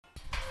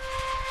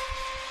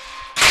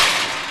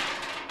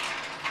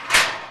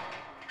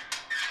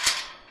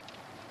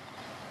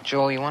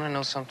Joel, you want to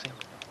know something?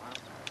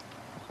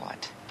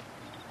 What?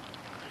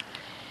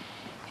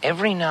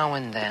 Every now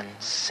and then,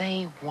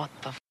 say what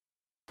the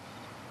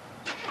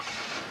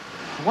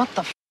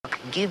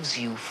gives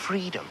you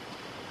freedom?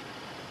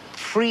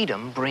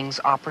 Freedom brings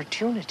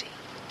opportunity.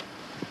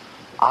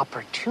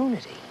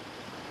 Opportunity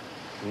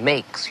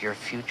makes your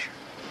future.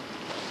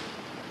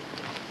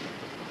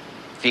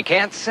 If you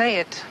can't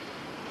say it,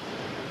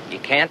 you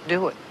can't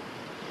do it.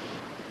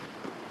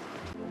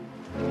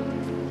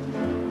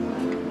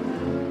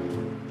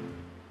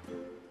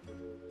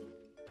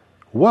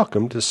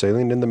 Welcome to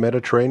Sailing in the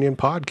Mediterranean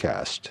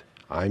podcast.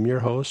 I'm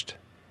your host.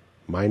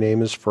 My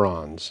name is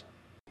Franz.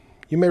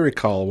 You may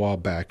recall a while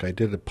back I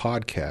did a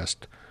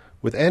podcast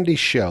with Andy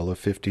Schell of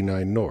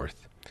 59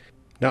 North.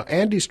 Now,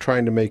 Andy's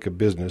trying to make a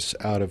business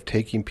out of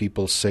taking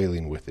people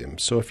sailing with him.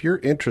 So if you're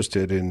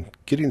interested in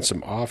getting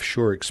some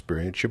offshore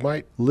experience, you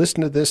might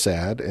listen to this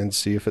ad and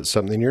see if it's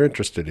something you're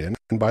interested in.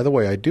 And by the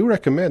way, I do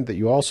recommend that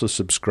you also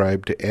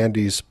subscribe to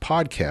Andy's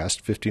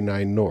podcast,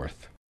 59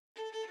 North.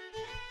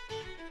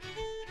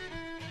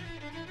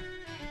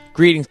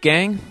 Greetings,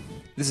 gang.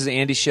 This is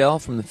Andy Schell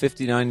from the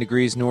 59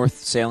 Degrees North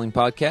Sailing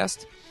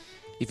Podcast.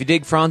 If you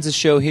dig Franz's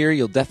show here,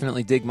 you'll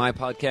definitely dig my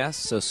podcast,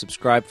 so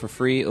subscribe for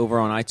free over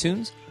on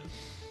iTunes.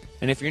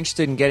 And if you're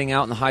interested in getting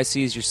out in the high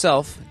seas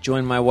yourself,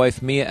 join my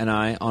wife Mia and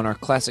I on our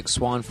classic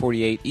Swan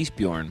 48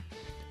 Eastbjorn.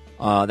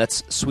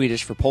 That's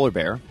Swedish for polar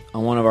bear,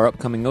 on one of our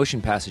upcoming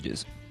ocean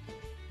passages.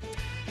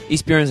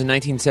 Eastbjorn is a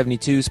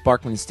 1972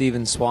 Sparkman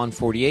Stevens Swan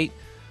 48,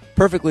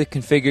 perfectly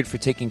configured for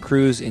taking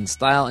crews in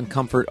style and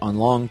comfort on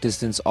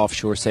long-distance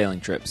offshore sailing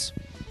trips.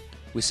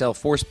 We sell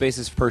 4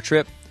 spaces per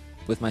trip,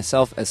 with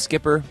myself as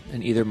skipper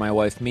and either my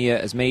wife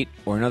Mia as mate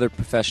or another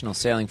professional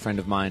sailing friend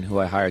of mine who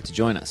I hired to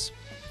join us.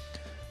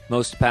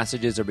 Most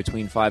passages are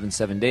between 5 and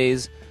 7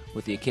 days,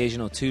 with the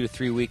occasional 2 to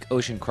 3 week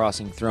ocean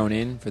crossing thrown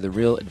in for the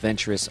real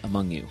adventurous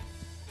among you.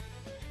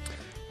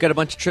 Got a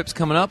bunch of trips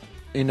coming up.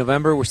 In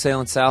November, we're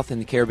sailing south in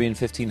the Caribbean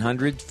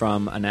 1500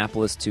 from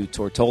Annapolis to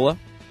Tortola.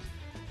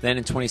 Then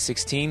in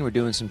 2016, we're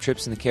doing some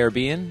trips in the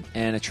Caribbean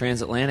and a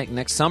transatlantic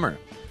next summer.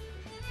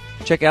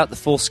 Check out the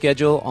full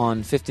schedule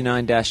on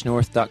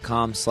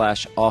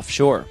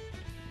 59-north.com/offshore.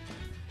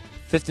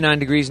 59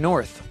 Degrees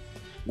North.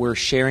 We're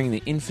sharing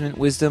the infinite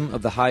wisdom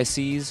of the high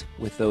seas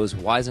with those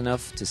wise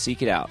enough to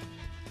seek it out.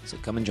 So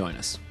come and join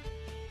us.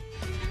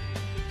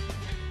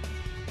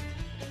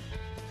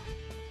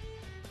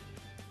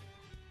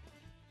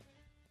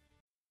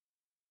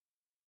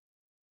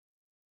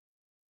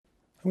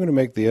 I'm going to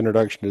make the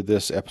introduction to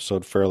this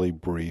episode fairly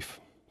brief.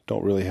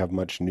 Don't really have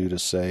much new to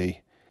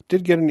say.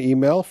 Did get an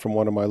email from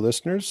one of my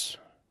listeners,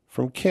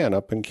 from Ken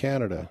up in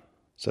Canada.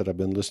 Said, I've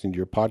been listening to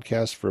your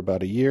podcast for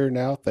about a year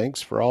now.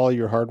 Thanks for all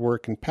your hard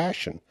work and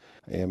passion.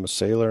 I am a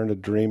sailor and a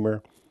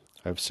dreamer.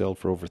 I've sailed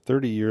for over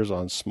 30 years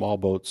on small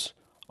boats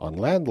on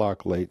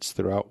landlocked lakes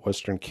throughout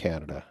Western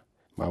Canada.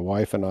 My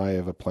wife and I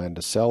have a plan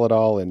to sell it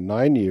all in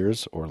 9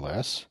 years or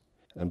less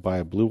and buy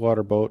a blue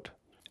water boat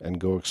and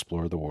go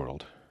explore the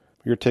world.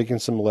 You're taking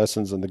some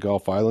lessons in the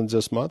Gulf Islands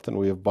this month, and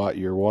we have bought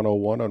your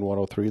 101 and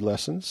 103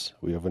 lessons.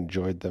 We have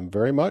enjoyed them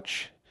very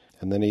much.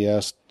 And then he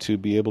asked to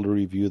be able to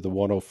review the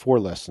 104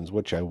 lessons,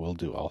 which I will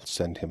do. I'll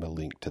send him a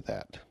link to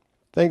that.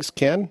 Thanks,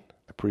 Ken.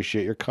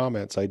 Appreciate your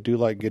comments. I do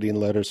like getting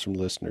letters from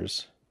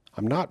listeners.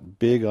 I'm not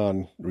big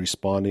on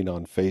responding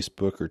on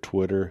Facebook or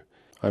Twitter.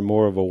 I'm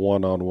more of a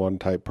one-on-one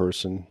type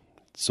person.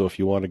 So if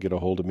you want to get a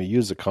hold of me,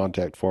 use the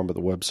contact form at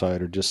the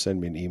website or just send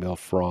me an email,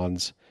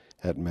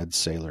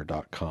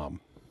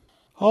 franz@medsailor.com.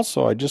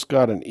 Also, I just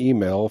got an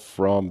email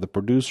from the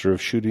producer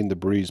of Shooting the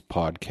Breeze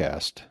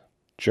podcast,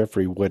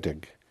 Jeffrey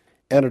Wittig,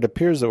 and it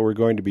appears that we're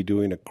going to be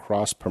doing a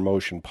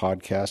cross-promotion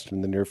podcast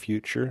in the near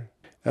future,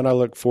 and I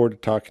look forward to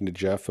talking to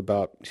Jeff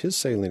about his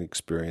sailing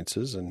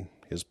experiences and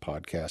his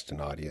podcast and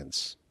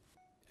audience.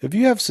 If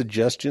you have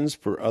suggestions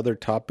for other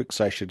topics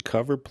I should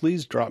cover,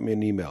 please drop me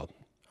an email.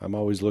 I'm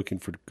always looking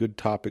for good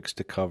topics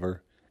to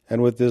cover.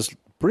 And with this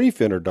brief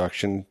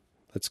introduction,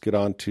 let's get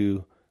on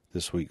to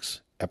this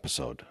week's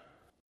episode.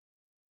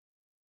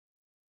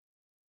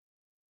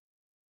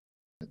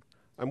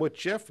 I'm with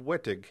Jeff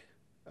Wittig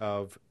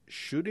of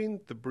Shooting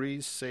the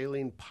Breeze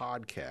Sailing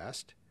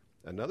Podcast,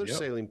 another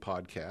sailing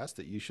podcast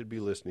that you should be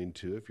listening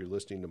to if you're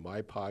listening to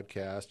my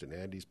podcast and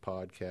Andy's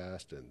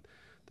podcast and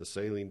the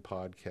sailing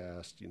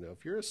podcast. You know,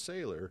 if you're a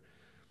sailor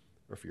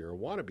or if you're a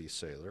wannabe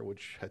sailor,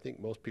 which I think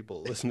most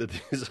people that listen to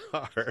these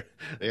are,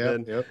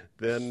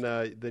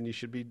 then you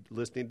should be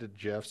listening to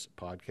Jeff's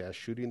podcast,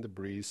 Shooting the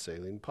Breeze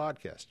Sailing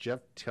Podcast. Jeff,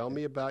 tell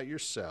me about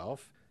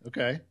yourself.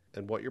 Okay.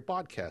 And what your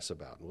podcast's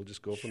about, and we'll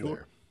just go from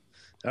there.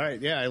 All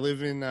right, yeah, I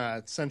live in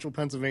central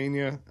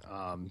Pennsylvania,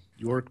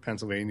 York,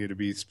 Pennsylvania to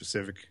be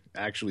specific,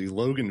 actually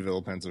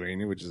Loganville,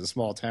 Pennsylvania, which is a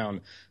small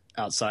town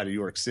outside of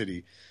York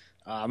City.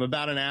 I'm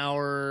about an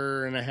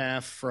hour and a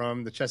half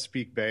from the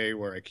Chesapeake Bay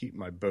where I keep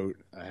my boat.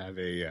 I have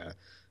a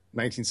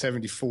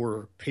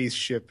 1974 Pace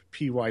Ship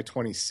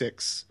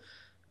PY-26,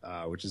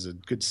 which is a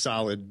good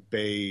solid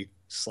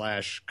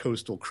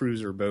bay/coastal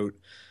cruiser boat.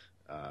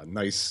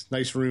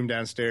 Nice room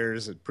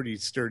downstairs, a pretty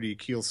sturdy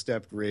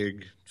keel-stepped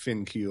rig,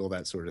 fin keel,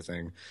 that sort of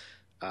thing.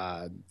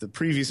 The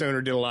previous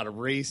owner did a lot of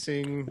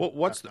racing.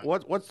 What's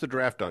the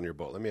draft on your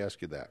boat? Let me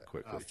ask you that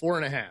quickly.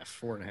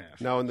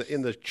 4.5. Now,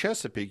 in the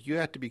Chesapeake, you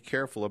have to be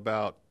careful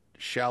about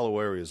shallow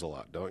areas a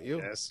lot, don't you?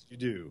 Yes, you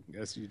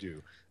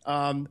do.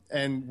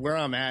 And where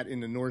I'm at in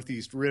the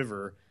Northeast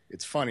River,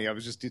 it's funny. I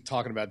was just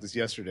talking about this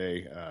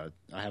yesterday.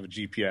 I have a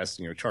GPS,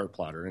 chart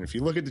plotter, and if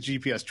you look at the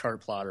GPS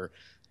chart plotter,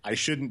 I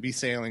shouldn't be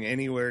sailing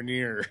anywhere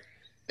near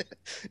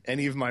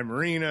any of my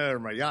marina or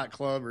my yacht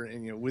club or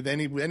with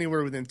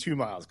anywhere within 2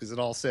 miles, because it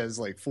all says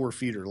like 4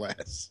 feet or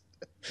less.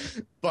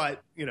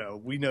 But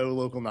we know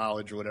local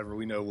knowledge or whatever.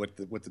 We know what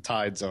the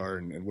tides are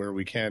and where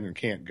we can and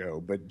can't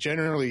go. But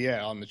generally,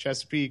 yeah, on the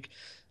Chesapeake,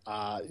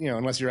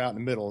 unless you're out in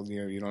the middle,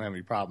 you don't have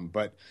any problem.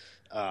 But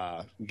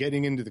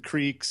getting into the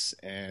creeks,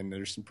 and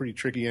there's some pretty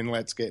tricky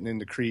inlets getting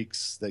into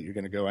creeks that you're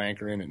going to go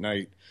anchor in at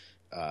night.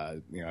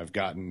 I've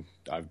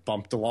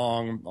bumped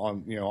along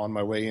on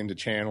my way into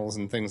channels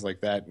and things like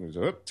that. And it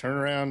was, turn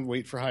around,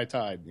 wait for high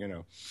tide,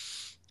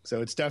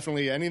 So it's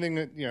definitely anything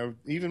that,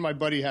 even my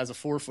buddy has a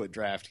 4-foot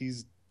draft.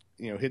 He's,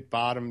 hit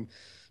bottom.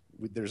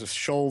 There's a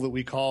shoal that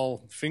we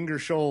call Finger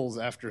Shoals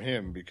after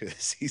him,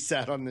 because he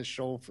sat on this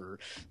shoal for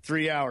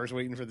 3 hours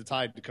waiting for the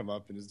tide to come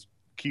up, and his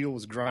keel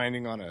was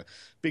grinding on a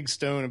big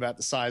stone about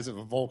the size of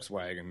a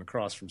Volkswagen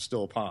across from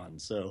Still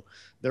Pond. So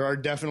there are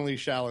definitely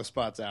shallow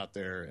spots out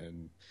there,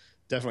 and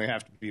definitely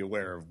have to be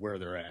aware of where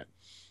they're at.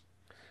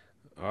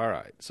 All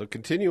right. So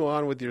continue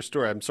on with your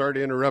story. I'm sorry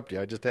to interrupt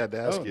you. I just had to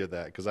ask you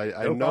that, because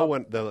I know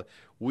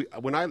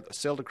when I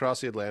sailed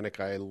across the Atlantic,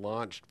 I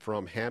launched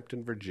from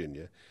Hampton,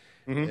 Virginia,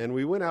 and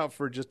we went out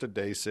for just a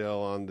day sail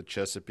on the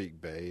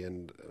Chesapeake Bay,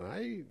 and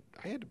I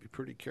had to be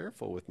pretty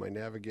careful with my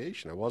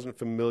navigation. I wasn't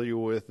familiar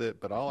with it,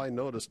 but all I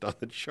noticed on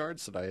the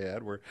charts that I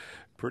had were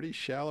pretty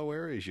shallow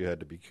areas you had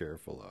to be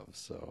careful of.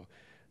 So.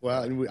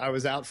 Well, and I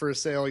was out for a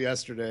sail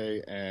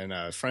yesterday,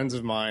 and friends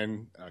of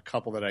mine, a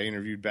couple that I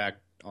interviewed back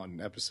on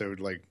episode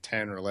like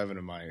 10 or 11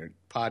 of my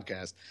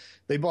podcast,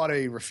 they bought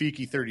a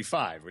Rafiki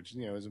 35, which,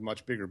 is a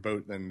much bigger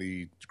boat than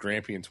the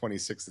Grampian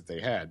 26 that they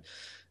had.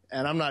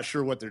 And I'm not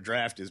sure what their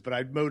draft is, but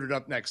I motored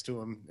up next to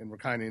them, and we're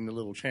kind of in the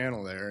little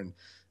channel there, and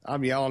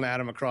I'm yelling at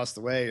him across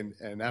the way.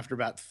 And after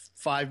about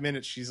 5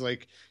 minutes, she's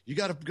like, you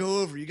got to go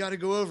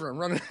over. I'm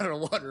running out of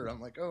water. I'm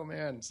like, oh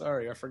man,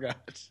 sorry, I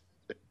forgot.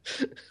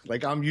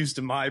 Like, I'm used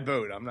to my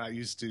boat. I'm not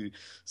used to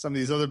some of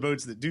these other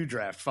boats that do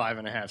draft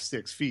 5.5,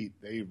 6 feet.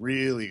 They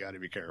really got to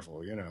be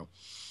careful,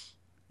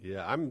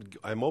 Yeah,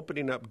 I'm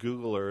opening up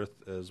Google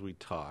Earth as we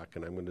talk,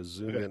 and I'm going to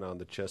zoom in on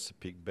the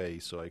Chesapeake Bay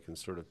so I can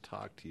sort of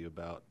talk to you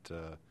about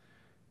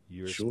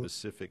your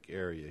specific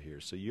area here.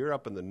 So you're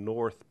up in the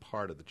north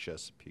part of the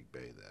Chesapeake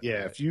Bay, then.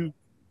 Yeah, right?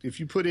 if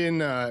you put in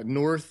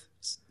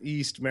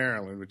northeast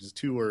Maryland, which is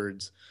 2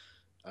 words,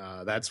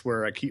 that's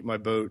where I keep my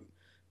boat.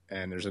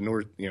 And there's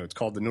it's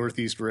called the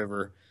Northeast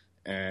River,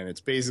 and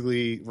it's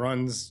basically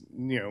runs,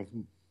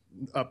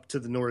 up to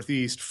the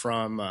northeast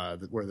from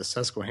where the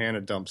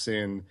Susquehanna dumps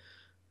in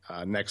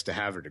next to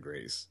Havre de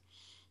Grace.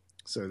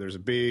 So there's a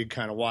big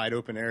kind of wide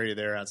open area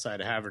there outside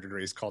of Havre de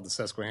Grace called the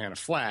Susquehanna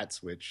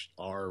Flats, which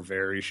are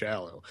very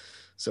shallow.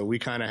 So we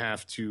kind of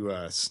have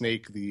to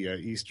snake the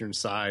eastern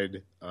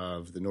side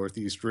of the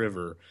Northeast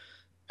River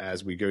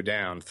as we go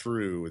down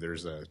through.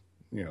 There's a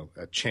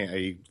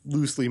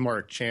loosely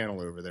marked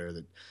channel over there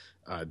that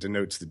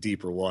denotes the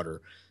deeper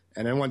water.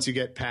 And then once you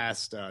get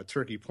past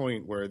Turkey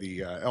Point, where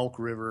the Elk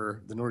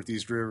River, the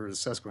Northeast River, the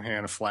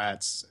Susquehanna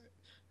Flats,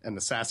 and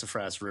the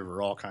Sassafras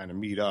River all kind of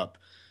meet up,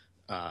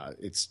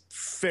 it's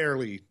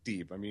fairly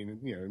deep. I mean,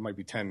 it might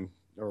be 10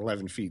 or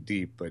 11 feet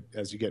deep, but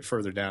as you get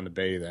further down the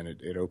bay, then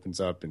it opens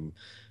up and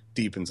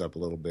deepens up a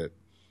little bit.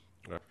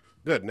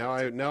 Good. Now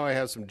I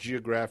have some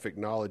geographic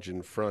knowledge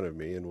in front of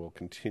me, and we'll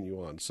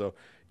continue on. So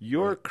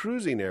your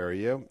cruising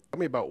area, tell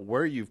me about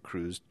where you've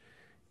cruised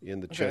in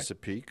the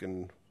Chesapeake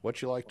and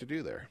what you like to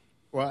do there.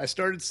 Well, I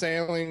started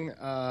sailing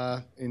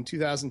in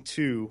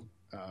 2002.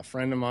 A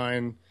friend of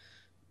mine,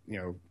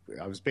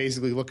 I was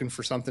basically looking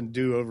for something to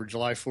do over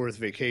July 4th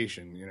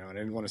vacation, and I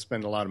didn't want to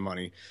spend a lot of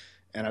money.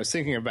 And I was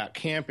thinking about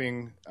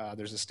camping.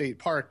 There's a state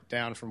park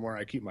down from where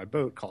I keep my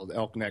boat called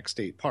Elk Neck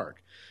State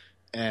Park.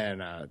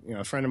 And,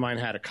 a friend of mine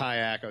had a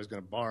kayak I was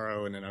going to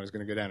borrow, and then I was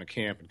going to go down and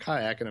camp and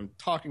kayak. And I'm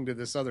talking to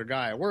this other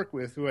guy I work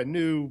with who I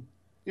knew,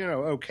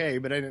 okay,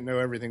 but I didn't know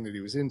everything that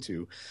he was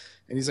into.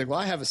 And he's like, well,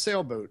 I have a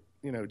sailboat,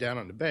 down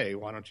on the bay.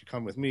 Why don't you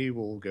come with me?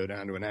 We'll go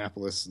down to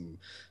Annapolis and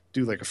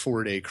do like a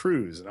 4-day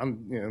cruise. And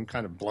I'm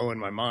kind of blowing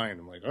my mind.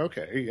 I'm like,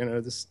 okay,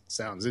 this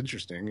sounds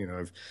interesting.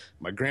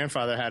 My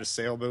grandfather had a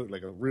sailboat,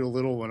 like a real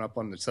little one up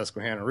on the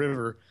Susquehanna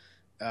River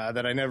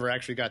that I never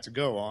actually got to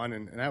go on.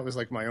 And that was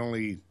like my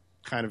only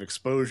kind of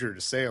exposure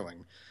to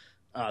sailing.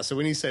 So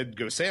when he said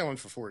go sailing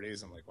for 4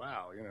 days, I'm like,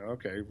 wow,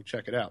 okay, we'll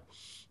check it out.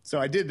 So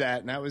I did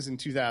that, and that was in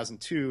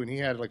 2002, and he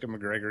had like a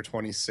McGregor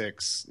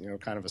 26,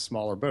 kind of a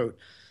smaller boat.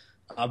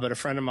 But a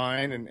friend of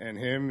mine and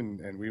him,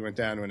 and we went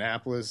down to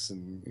Annapolis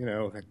and,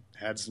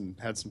 had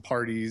some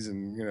parties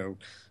and,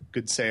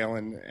 good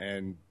sailing.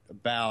 And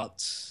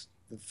about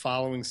the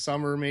following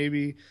summer,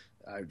 maybe,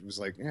 I was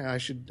like, yeah, I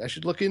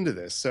should look into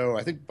this. So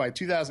I think by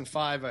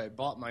 2005, I had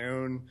bought my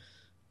own.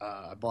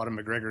 I bought a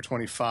McGregor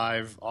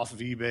 25 off of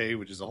eBay,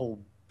 which is a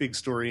whole big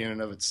story in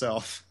and of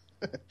itself.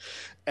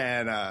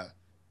 And,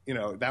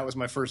 that was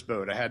my first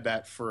boat. I had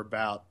that for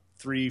about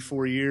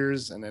 3-4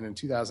 years. And then in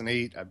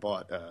 2008, I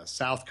bought a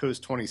South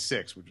Coast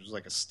 26, which was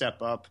like a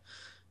step up.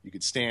 You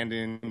could stand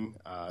in,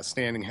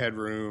 standing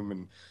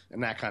headroom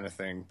and that kind of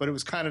thing. But it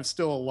was kind of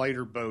still a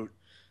lighter boat.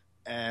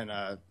 And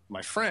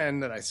my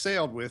friend that I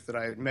sailed with that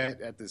I had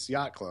met at this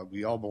yacht club,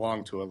 we all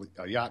belonged to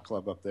a yacht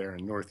club up there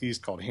in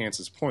Northeast called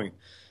Hans's Point.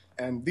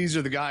 And these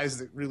are the guys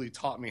that really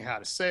taught me how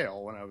to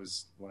sail when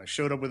I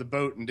showed up with a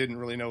boat and didn't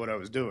really know what I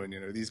was doing.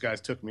 These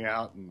guys took me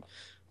out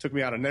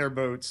on their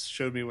boats,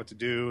 showed me what to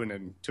do, and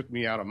then took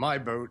me out on my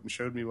boat and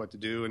showed me what to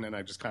do. And then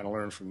I just kind of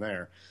learned from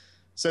there.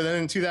 So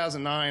then in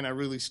 2009, I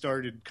really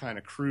started kind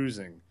of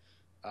cruising.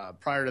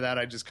 Prior to that,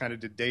 I just kind of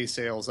did day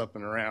sails up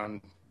and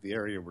around the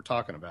area we're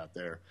talking about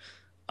there.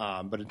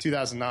 But in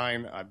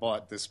 2009, I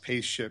bought this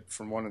Pace ship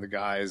from one of the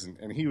guys,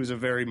 and he was a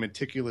very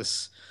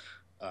meticulous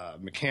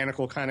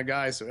mechanical kind of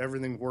guy, so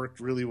everything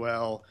worked really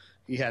well.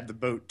 He had the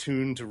boat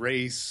tuned to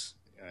race,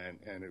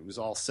 and it was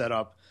all set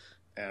up.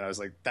 And I was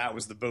like, that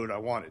was the boat I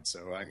wanted.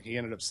 So he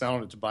ended up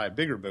selling it to buy a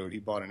bigger boat. He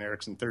bought an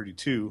Erickson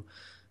 32,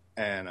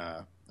 and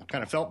I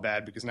kind of felt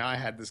bad because now I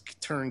had this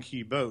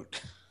turnkey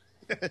boat.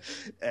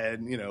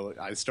 And,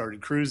 I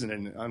started cruising,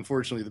 and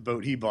unfortunately the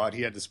boat he bought,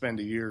 he had to spend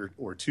a year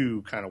or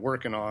two kind of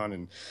working on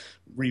and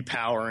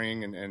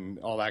repowering and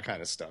all that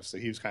kind of stuff. So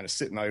he was kind of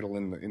sitting idle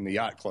in the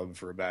yacht club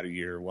for about a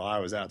year while I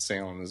was out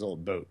sailing his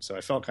old boat. So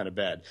I felt kind of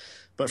bad.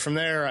 But from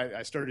there,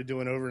 I started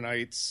doing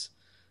overnights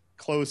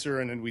closer,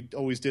 and then we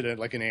always did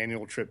like an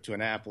annual trip to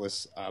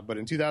Annapolis. But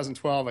in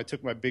 2012, I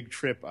took my big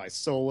trip. I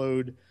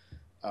soloed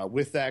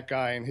with that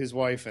guy and his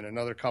wife and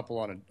another couple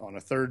on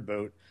a third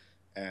boat.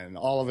 And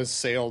all of us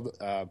sailed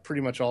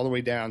pretty much all the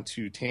way down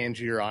to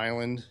Tangier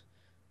Island,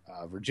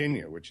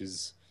 Virginia, which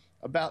is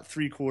about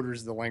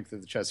 3/4 the length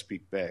of the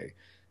Chesapeake Bay.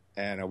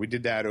 And we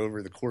did that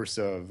over the course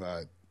of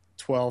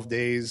 12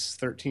 days,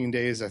 13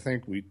 days, I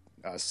think. We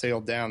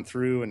sailed down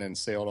through and then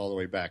sailed all the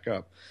way back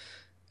up.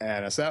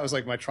 And so that was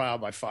like my trial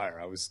by fire.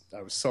 I was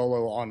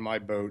solo on my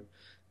boat,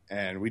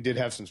 and we did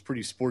have some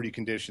pretty sporty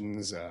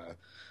conditions,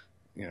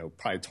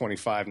 probably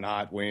 25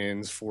 knot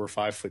winds, 4 or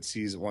 5 foot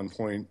seas at one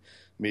point,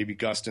 maybe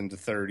gusting to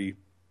 30.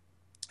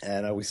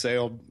 And we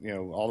sailed,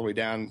 all the way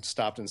down,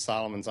 stopped in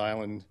Solomon's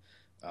Island,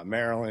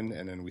 Maryland,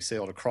 and then we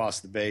sailed across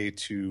the bay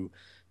to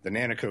the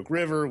Nanticoke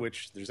River,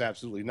 which there's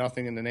absolutely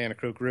nothing in the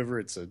Nanticoke River.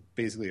 It's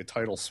basically a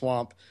tidal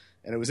swamp.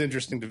 And it was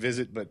interesting to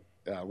visit, but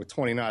with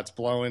 20 knots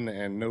blowing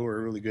and nowhere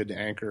really good to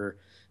anchor,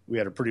 we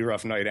had a pretty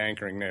rough night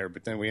anchoring there.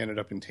 But then we ended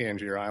up in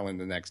Tangier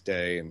Island the next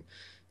day, and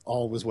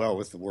all was well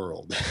with the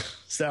world.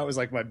 So that was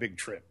like my big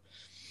trip.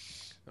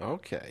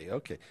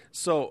 Okay.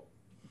 So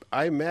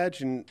I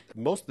imagine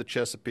most of the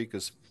Chesapeake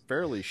is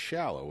fairly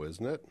shallow,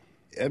 isn't it?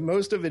 And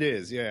most of it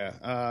is, yeah.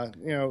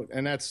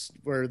 And that's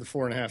where the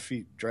 4.5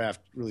 feet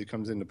draft really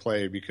comes into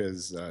play,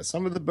 because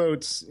some of the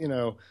boats,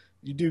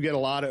 you do get a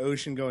lot of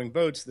ocean-going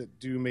boats that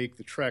do make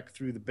the trek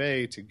through the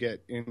bay to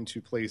get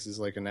into places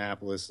like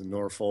Annapolis and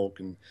Norfolk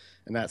and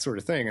that sort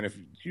of thing. And if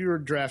you're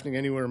drafting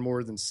anywhere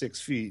more than 6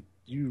 feet,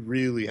 you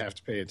really have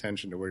to pay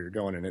attention to where you're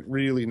going, and it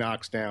really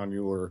knocks down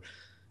your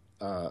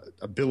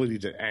ability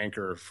to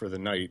anchor for the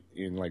night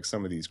in like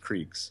some of these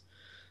creeks.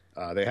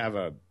 They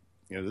have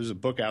there's a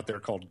book out there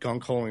called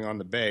Gunk Holing on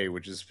the Bay,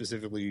 which is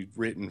specifically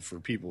written for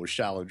people with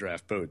shallow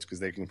draft boats because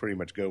they can pretty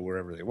much go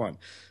wherever they want.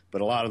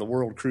 But a lot of the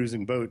world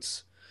cruising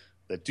boats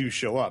that do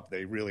show up,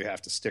 they really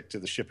have to stick to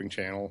the shipping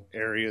channel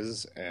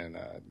areas, and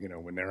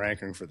when they're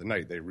anchoring for the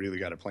night, they really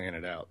got to plan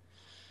it out.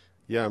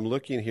 Yeah, I'm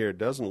looking here. It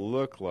doesn't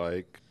look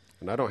like,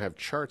 and I don't have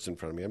charts in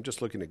front of me, I'm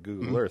just looking at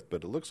Google Earth,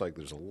 but it looks like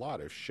there's a lot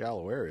of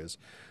shallow areas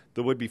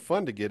that would be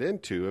fun to get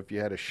into if you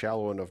had a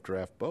shallow enough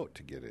draft boat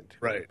to get into.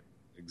 Right,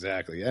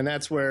 exactly. And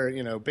that's where,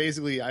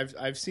 basically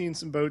I've seen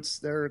some boats.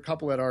 There are a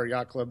couple at our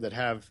yacht club that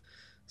have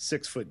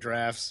 6 foot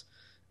drafts,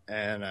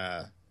 and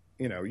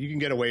you can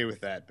get away with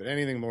that, but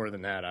anything more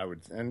than that, I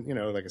would, and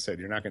like I said,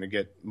 you're not going to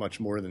get much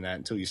more than that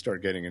until you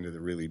start getting into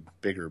the really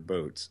bigger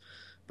boats.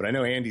 But I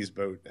know Andy's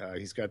boat,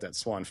 he's got that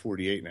Swan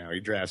 48 now.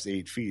 He drafts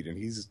 8 feet, and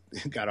he's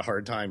got a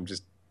hard time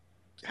just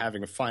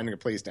finding a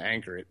place to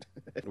anchor it.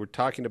 We're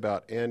talking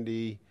about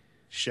Andy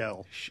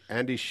Schell.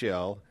 Andy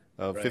Schell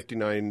of Right.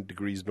 59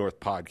 Degrees North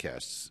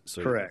podcasts.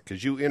 So, Correct.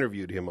 Because you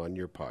interviewed him on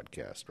your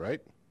podcast,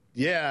 right?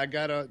 Yeah, I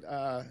got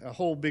a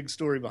whole big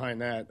story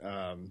behind that.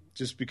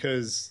 Just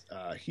because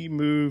he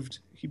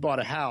bought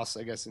a house,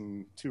 I guess,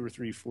 in 2 or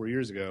 3, 4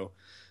 years ago.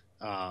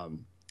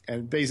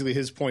 And basically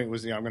his point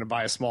was, I'm going to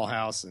buy a small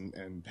house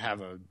and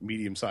have a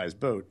medium-sized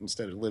boat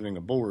instead of living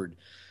aboard.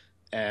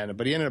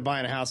 But he ended up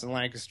buying a house in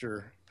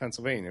Lancaster,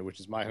 Pennsylvania, which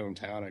is my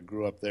hometown. I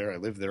grew up there. I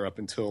lived there up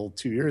until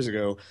 2 years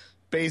ago.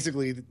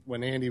 Basically,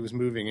 when Andy was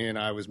moving in,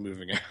 I was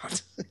moving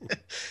out.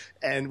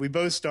 And we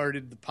both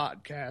started the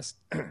podcast.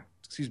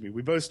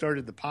 We both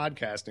started the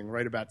podcasting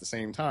right about the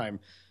same time.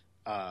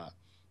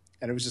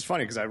 And it was just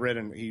funny because I read,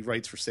 and he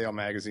writes for Sail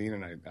Magazine,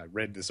 and I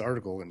read this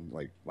article, and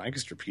like,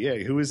 Lancaster,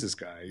 PA, who is this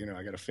guy? You know,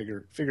 I got to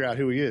figure out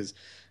who he is.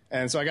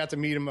 And so I got to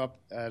meet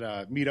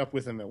up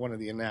with him at one of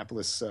the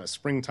Annapolis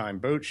springtime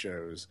boat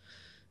shows,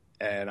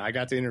 and I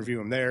got to interview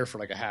him there for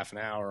like a half an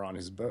hour on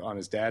his boat, on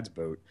his dad's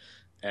boat.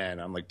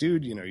 And I'm like,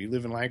 dude, you know, you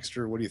live in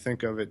Lancaster. What do you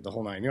think of it? The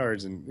whole 9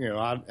 yards. And, you know,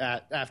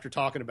 after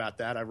talking about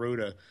that, I wrote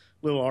a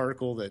little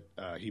article that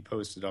he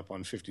posted up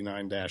on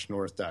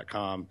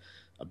 59-north.com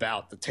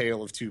about the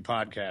tale of two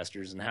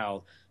podcasters and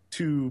how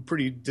two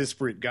pretty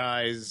disparate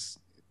guys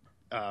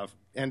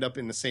end up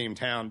in the same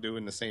town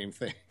doing the same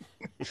thing,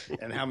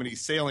 and how many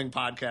sailing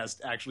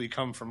podcasts actually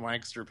come from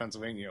Lancaster,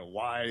 Pennsylvania.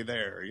 Why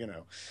there, you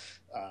know?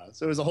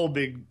 So it was a whole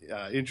big,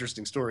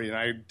 interesting story. And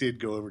I did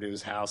go over to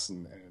his house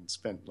and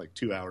spent like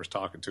 2 hours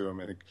talking to him.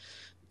 I think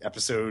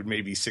episode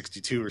maybe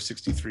 62 or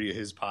 63 of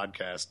his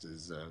podcast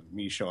is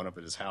me showing up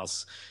at his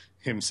house,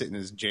 him sitting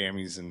in his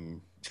jammies,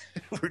 and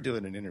we're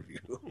doing an interview.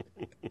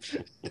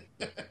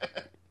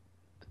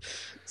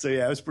 So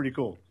yeah, it was pretty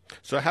cool.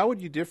 So how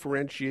would you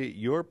differentiate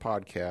your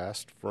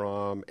podcast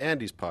from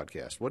Andy's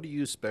podcast? What do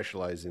you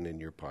specialize in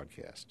your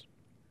podcast?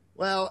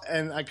 Well,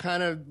 and I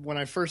kind of, when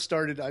I first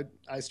started,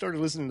 I started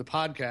listening to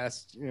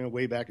podcasts, you know,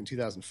 way back in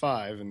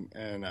 2005.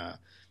 And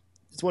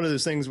it's one of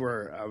those things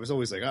where I was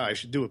always like, oh, I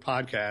should do a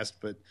podcast,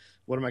 but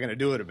what am I going to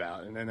do it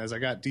about? And then as I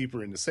got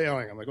deeper into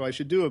sailing, I'm like, well, I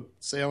should do a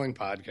sailing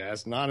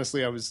podcast. And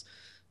honestly, I was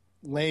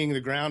laying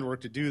the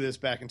groundwork to do this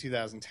back in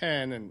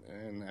 2010,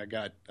 and I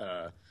got,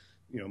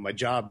 you know, my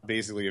job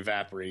basically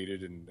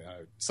evaporated, and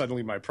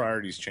suddenly my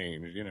priorities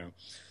changed, you know.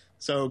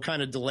 So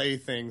kind of delay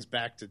things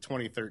back to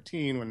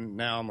 2013, when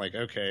now I'm like,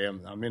 okay,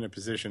 I'm in a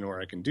position where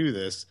I can do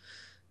this,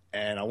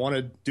 and I want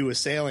to do a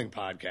sailing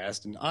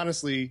podcast. And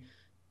honestly,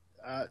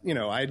 you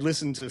know, I'd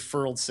listened to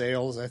Furled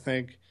Sails, I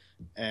think,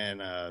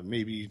 and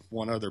maybe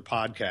one other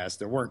podcast.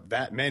 There weren't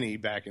that many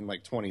back in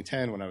like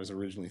 2010 when I was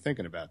originally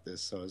thinking about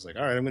this. So I was like,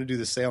 all right, I'm going to do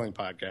the sailing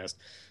podcast,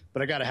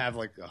 but I got to have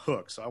like a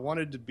hook. So I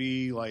wanted to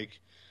be like,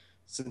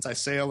 since I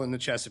sail in the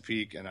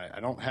Chesapeake, and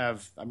I don't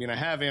have, I mean, I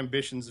have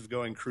ambitions of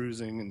going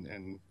cruising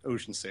and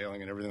ocean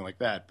sailing and everything like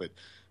that, but,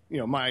 you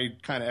know, my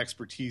kind of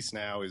expertise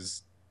now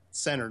is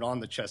centered on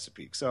the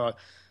Chesapeake. So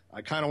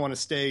I kind of want to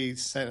stay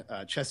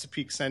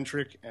Chesapeake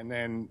centric, and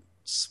then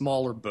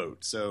smaller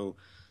boat. So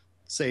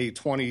say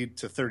 20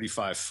 to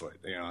 35 foot.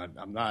 You know,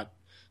 I'm not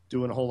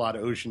doing a whole lot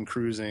of ocean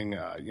cruising.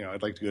 You know,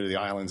 I'd like to go to the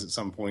islands at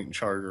some point and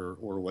charter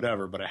or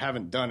whatever, but I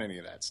haven't done any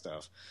of that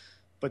stuff.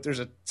 But there's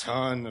a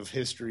ton of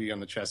history on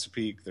the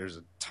Chesapeake. There's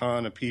a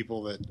ton of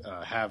people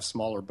that have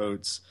smaller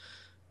boats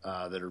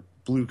that are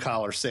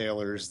blue-collar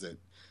sailors that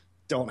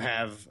don't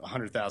have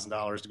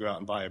 $100,000 to go out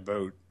and buy a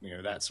boat, you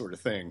know, that sort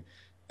of thing.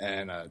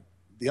 And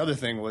the other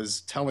thing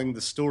was telling the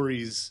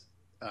stories,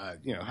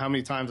 you know, how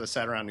many times I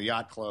sat around the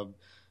yacht club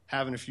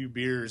having a few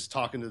beers,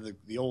 talking to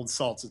the old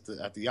salts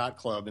at the yacht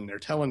club, and they're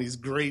telling these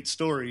great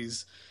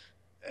stories.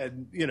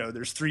 And, you know,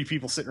 there's three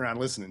people sitting around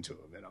listening to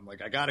them. And I'm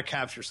like, I got to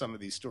capture some of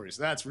these stories.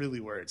 So that's really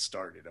where it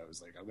started. I was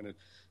like, I'm going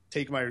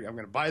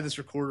to buy this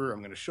recorder. I'm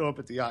going to show up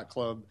at the yacht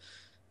club.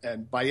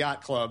 And by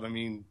yacht club, I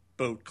mean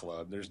boat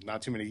club. There's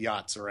not too many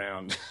yachts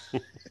around.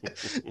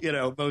 You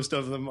know, most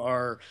of them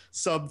are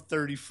sub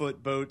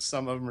 30-foot boats.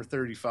 Some of them are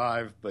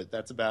 35, but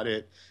that's about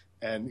it.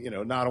 And, you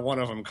know, not a one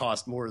of them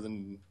cost more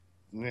than,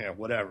 you know,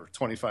 whatever,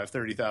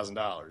 $25,000,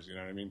 $30,000. You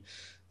know what I mean?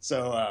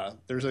 So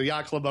there's a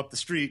yacht club up the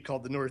street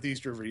called the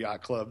Northeast River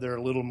Yacht Club. They're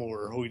a little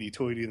more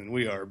hoity-toity than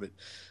we are, but,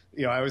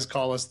 you know, I always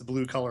call us the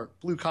blue collar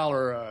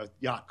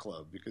yacht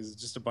club, because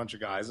it's just a bunch of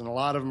guys, and a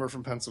lot of them are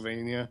from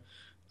Pennsylvania.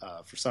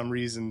 For some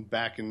reason,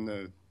 back in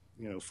the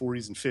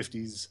 40s and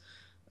 50s,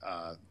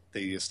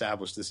 they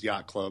established this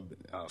yacht club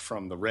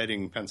from the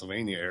Reading,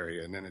 Pennsylvania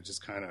area, and then it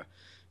just kind of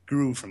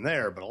grew from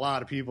there. But a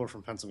lot of people are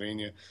from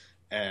Pennsylvania.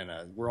 And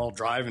we're all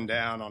driving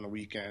down on the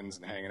weekends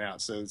and hanging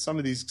out. So some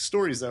of these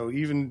stories, though,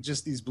 even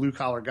just these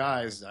blue-collar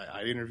guys,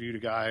 I interviewed a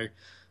guy,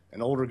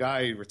 an older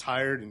guy, he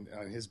retired,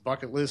 and his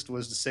bucket list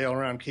was to sail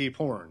around Cape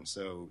Horn.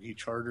 So he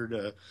chartered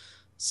a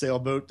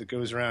sailboat that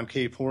goes around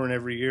Cape Horn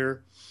every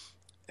year,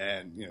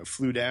 and, you know,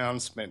 flew down,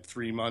 spent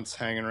 3 months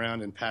hanging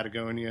around in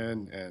Patagonia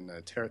and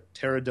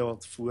Terra del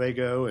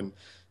Fuego,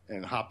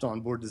 and hopped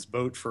on board this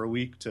boat for a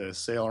week to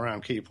sail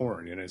around Cape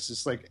Horn. You know, it's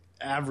just like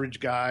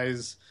average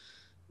guys,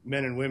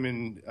 men and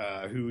women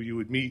who you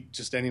would meet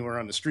just anywhere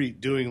on the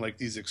street doing like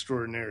these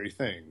extraordinary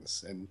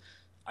things. And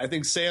I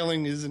think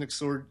sailing is an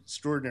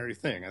extraordinary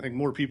thing. I think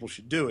more people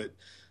should do it,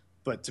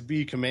 but to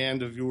be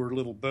command of your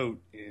little boat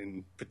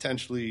in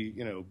potentially,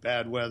 you know,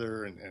 bad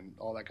weather and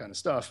all that kind of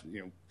stuff,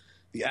 you know,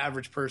 the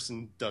average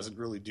person doesn't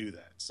really do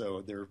that.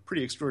 So they're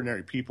pretty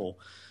extraordinary people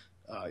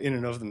in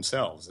and of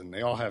themselves, and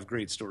they all have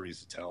great stories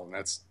to tell. And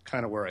that's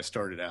kind of where I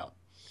started out.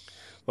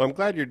 Well, I'm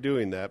glad you're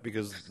doing that,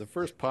 because the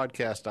first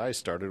podcast I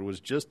started was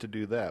just to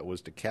do that,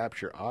 was to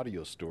capture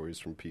audio stories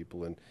from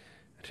people, and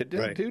it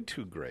didn't do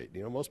too great.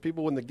 You know, most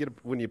people,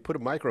 when you put a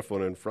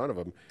microphone in front of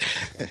them,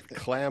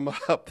 clam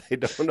up. They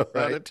don't know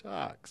how to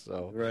talk.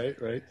 So Right.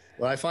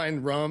 Well, I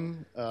find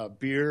rum,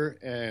 beer,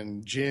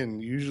 and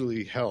gin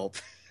usually help.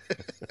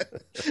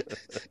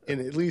 in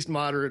at least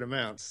moderate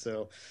amounts.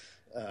 So,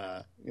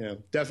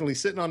 definitely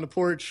sitting on the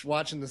porch,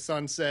 watching the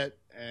sunset,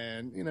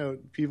 and,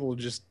 people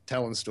just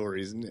telling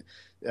stories. And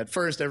at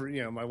first,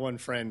 my one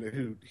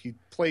friend he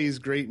plays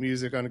great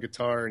music on a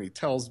guitar and he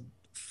tells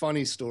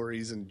funny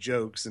stories and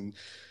jokes. And,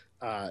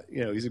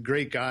 he's a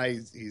great guy.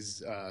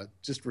 He's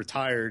just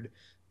retired.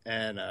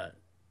 And,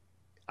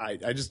 I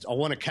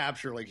want to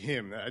capture like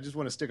him. I just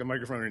want to stick a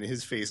microphone in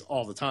his face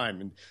all the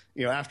time. And,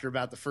 after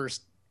about the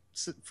first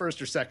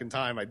or second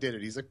time I did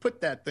it, he's like,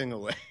 put that thing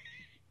away.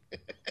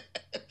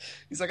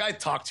 He's like, I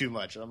talk too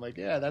much. And I'm like,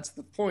 yeah, that's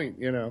the point,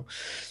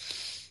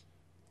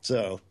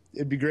 So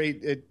it'd be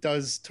great. It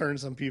does turn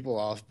some people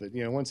off, but,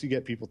 once you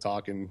get people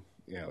talking,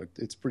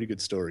 it's pretty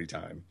good story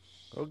time.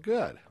 Oh,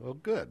 good. Oh,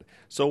 good.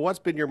 So what's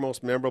been your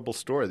most memorable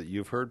story that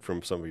you've heard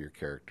from some of your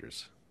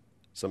characters?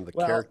 Some of the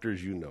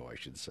characters I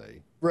should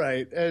say.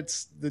 Right.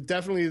 It's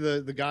definitely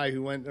the guy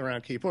who went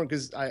around Cape Horn,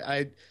 because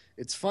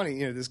it's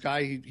funny, this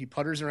guy, he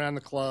putters around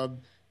the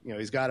club.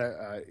 He's got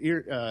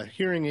a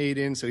hearing aid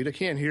in, so he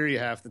can't hear you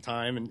half the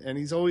time, and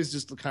he's always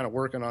just kind of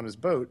working on his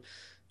boat.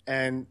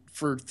 And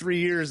for 3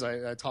 years,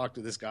 I talked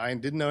to this guy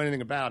and didn't know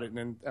anything about it. And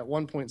then at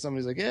one point,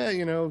 somebody's like,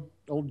 yeah,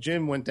 old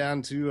Jim went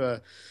down to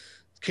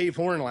Cape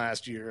Horn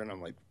last year. And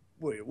I'm like,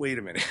 wait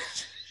a minute.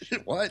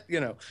 What?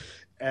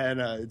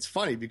 And it's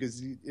funny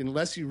because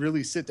unless you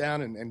really sit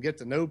down and get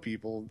to know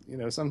people,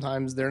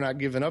 sometimes they're not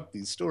giving up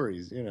these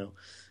stories,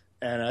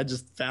 And I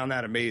just found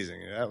that amazing.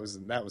 That was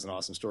an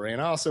awesome story.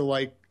 And I also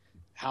like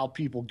how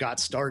people got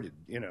started.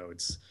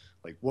 It's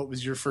like, what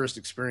was your first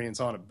experience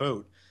on a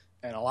boat?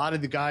 And a lot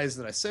of the guys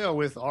that I sail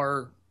with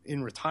are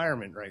in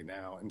retirement right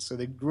now. And so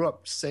they grew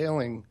up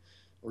sailing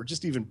or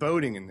just even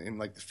boating in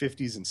like the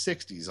 50s and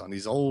 60s on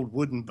these old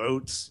wooden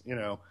boats,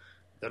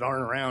 that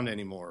aren't around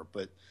anymore.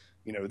 But,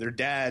 their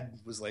dad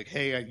was like,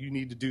 hey, you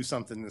need to do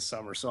something this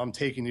summer. So I'm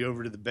taking you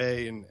over to the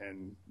bay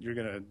and you're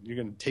going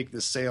to take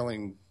this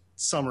sailing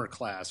summer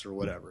class or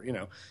whatever,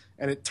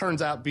 and it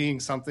turns out being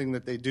something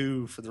that they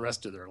do for the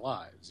rest of their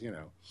lives,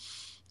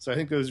 So I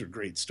think those are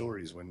great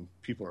stories when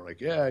people are like,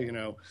 yeah,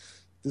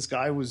 this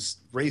guy was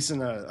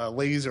racing a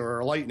laser or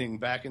a lightning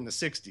back in the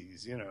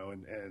 60s,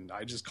 and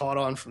I just caught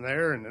on from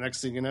there. And the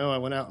next thing you know, I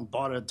went out and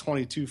bought a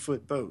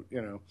 22-foot boat,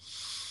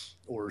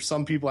 or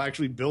some people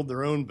actually build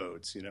their own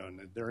boats,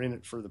 and they're in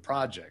it for the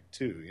project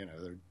too.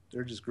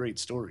 They're just great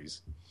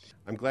stories.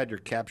 I'm glad you're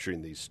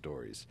capturing these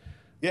stories.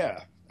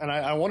 Yeah. And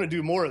I want to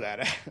do more of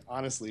that.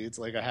 Honestly, it's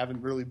like I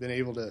haven't really been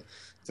able to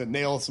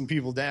nail some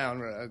people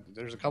down.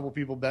 There's a couple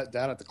people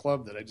down at the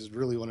club that I just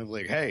really want to be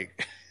like, hey,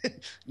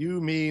 you,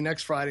 me,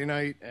 next Friday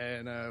night,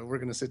 and we're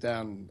going to sit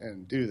down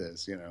and do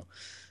this,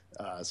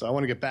 So I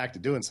want to get back to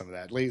doing some of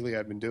that. Lately,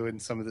 I've been doing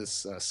some of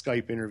this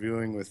Skype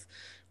interviewing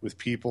with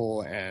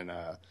people, and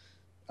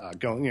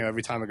going.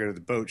 Every time I go to the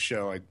boat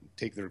show, I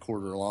take the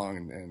recorder along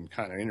and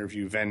kind of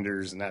interview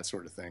vendors and that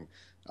sort of thing.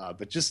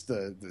 But just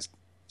the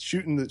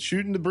shooting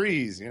the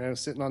breeze,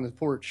 sitting on the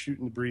porch,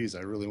 shooting the breeze.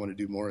 I really want to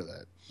do more of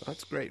that.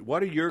 That's great.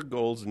 What are your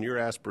goals and your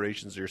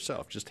aspirations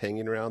yourself? Just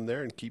hanging around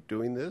there and keep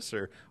doing this,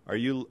 or are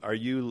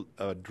you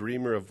a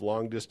dreamer of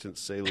long distance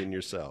sailing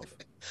yourself?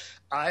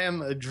 I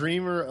am a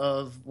dreamer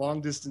of long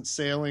distance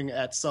sailing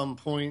at some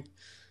point.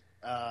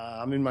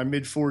 I'm in my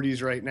mid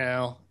 40s right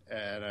now,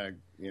 and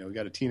we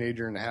got a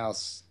teenager in the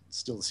house,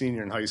 still a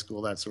senior in high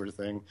school, that sort of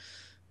thing.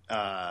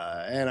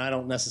 And I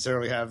don't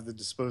necessarily have the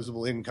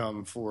disposable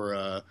income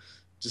for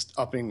just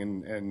upping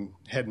and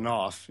heading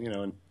off,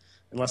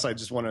 unless I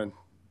just want to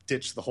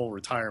ditch the whole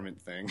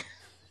retirement thing,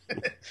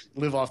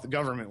 live off the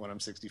government when I'm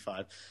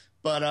 65.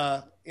 But,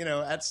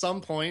 at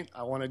some point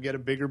I want to get a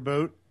bigger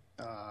boat,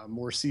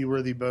 more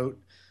seaworthy boat,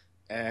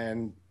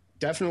 and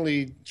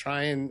definitely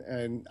try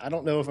and I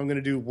don't know if I'm going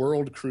to do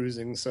world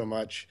cruising so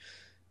much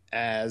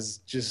as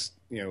just,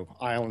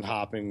 island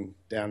hopping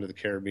down to the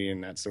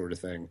Caribbean, that sort of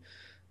thing.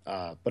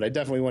 But I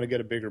definitely want to get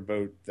a bigger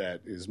boat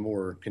that is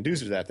more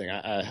conducive to that thing.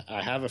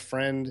 I have a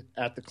friend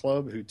at the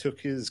club who took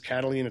his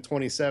Catalina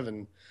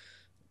 27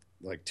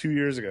 like 2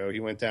 years ago. He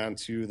went down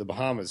to the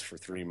Bahamas for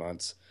 3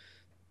 months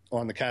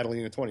on the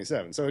Catalina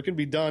 27. So it can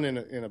be done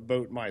in a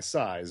boat my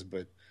size,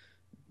 but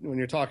when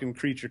you're talking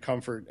creature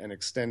comfort and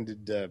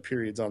extended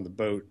periods on the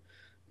boat,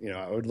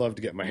 I would love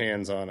to get my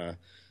hands on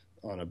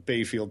a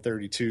Bayfield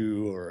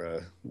 32 or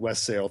a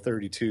West Sail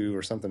 32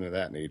 or something of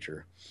that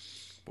nature.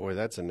 Boy,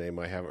 that's a name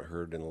I haven't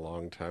heard in a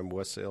long time,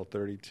 West Sail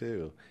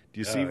 32. Do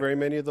you see very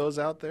many of those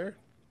out there?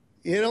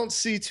 You don't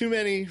see too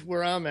many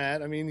where I'm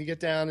at. I mean, you get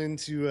down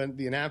into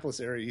the Annapolis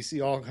area, you see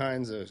all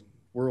kinds of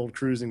world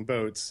cruising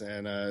boats,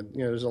 and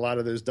there's a lot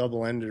of those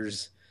double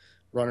enders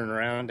running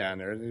around down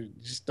there. You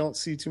just don't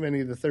see too many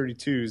of the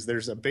 32s.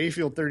 There's a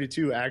Bayfield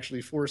 32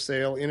 actually for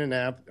sale in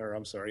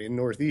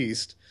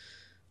Northeast.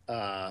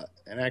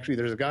 And actually,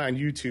 there's a guy on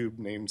YouTube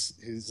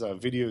his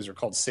videos are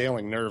called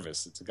Sailing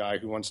Nervous. It's a guy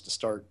who wants to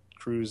start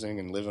cruising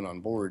and living on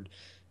board,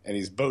 and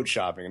he's boat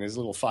shopping, and his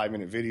little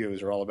 5-minute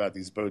videos are all about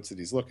these boats that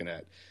he's looking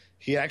at.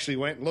 He actually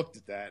went and looked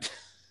at that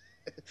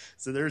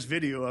So there's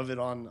video of it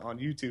on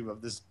YouTube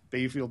of this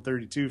Bayfield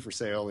 32 for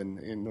sale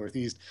in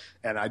Northeast.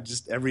 And I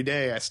just, every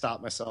day I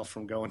stop myself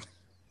from going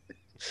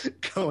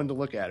to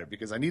look at it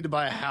because I need to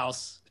buy a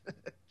house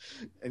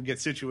and get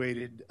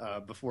situated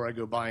before I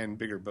go buying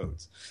bigger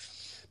boats.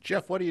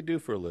 Jeff, what do you do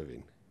for a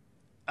living?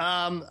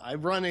 I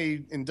run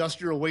a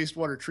industrial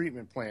wastewater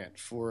treatment plant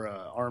for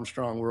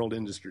Armstrong World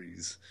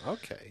Industries.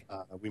 Okay.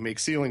 We make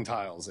ceiling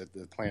tiles at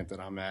the plant that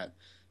I'm at.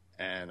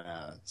 And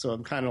so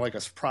I'm kind of like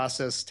a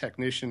process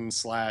technician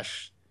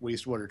 /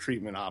 wastewater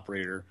treatment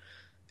operator.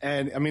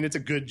 And I mean, it's a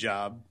good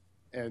job,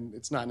 and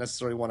it's not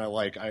necessarily one I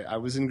like. I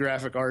was in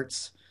graphic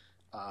arts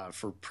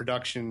for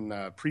production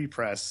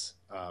pre-press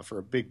for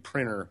a big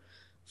printer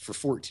for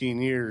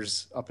 14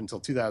 years up until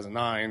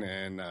 2009,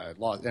 and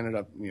ended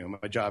up,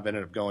 my job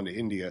ended up going to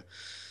India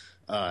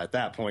at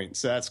that point.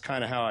 So that's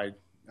kind of how I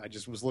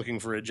just was looking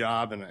for a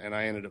job, and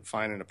I ended up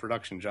finding a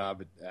production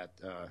job at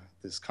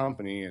this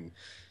company, and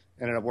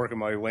ended up working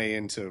my way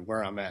into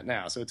where I'm at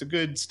now. So it's a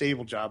good,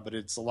 stable job, but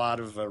it's a lot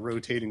of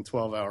rotating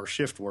 12-hour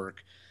shift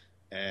work.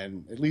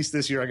 And at least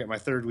this year I get my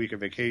third week of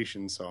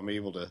vacation, so I'm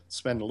able to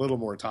spend a little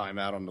more time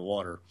out on the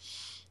water.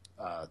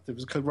 It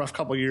was a rough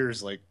couple of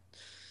years, like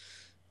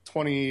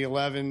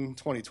 2011,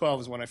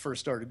 2012 is when I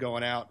first started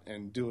going out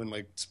and doing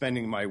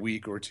spending my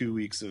week or 2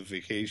 weeks of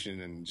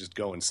vacation and just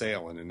going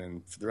sailing. And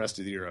then for the rest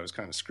of the year I was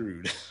kind of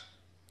screwed.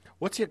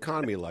 What's the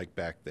economy like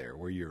back there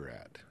where you're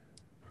at?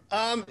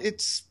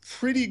 It's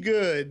pretty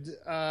good.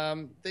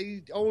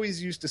 They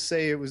always used to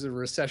say it was a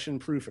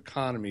recession-proof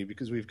economy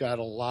because we've got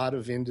a lot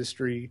of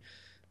industry,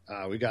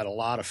 we got a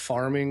lot of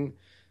farming,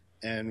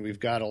 and we've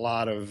got a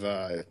lot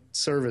of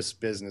service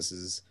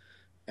businesses.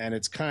 And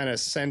it's kind of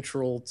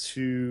central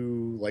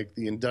to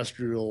the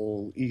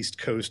industrial East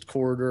Coast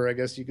corridor, I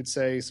guess you could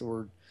say. So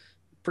we're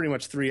pretty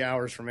much 3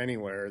 hours from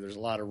anywhere. There's a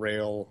lot of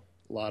rail,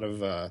 a lot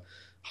of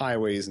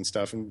highways and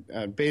stuff,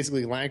 and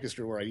basically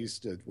Lancaster, where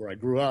I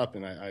grew up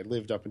and I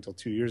lived up until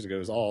 2 years ago,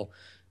 is all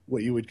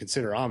what you would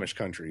consider Amish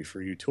country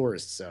for you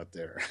tourists out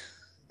there.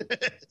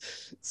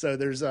 So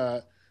there's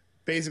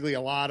basically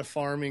a lot of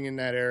farming in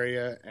that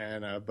area,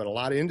 and but a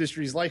lot of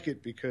industries like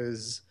it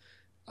because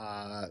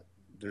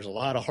there's a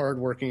lot of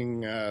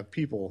hardworking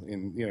people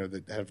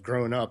that have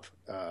grown up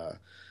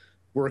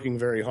working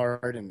very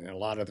hard, and a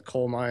lot of the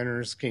coal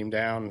miners came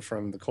down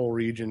from the coal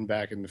region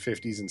back in the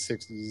 50s and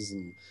 60s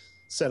and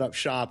set up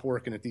shop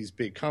working at these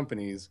big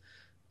companies.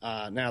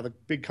 Now, the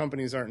big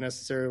companies aren't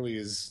necessarily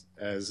as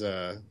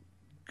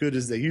good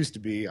as they used to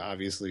be,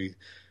 obviously.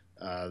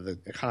 The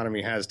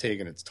economy has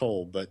taken its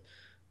toll. But,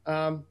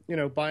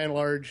 by and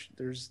large,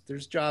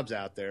 there's jobs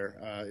out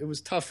there. It was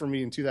tough for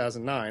me in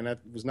 2009. That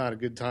was not a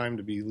good time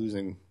to be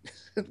losing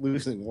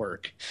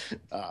work.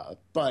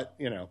 But,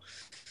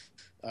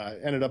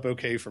 ended up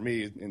okay for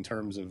me in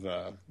terms of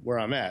where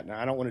I'm at.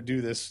 Now, I don't want to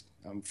do this.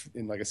 I'm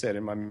like I said,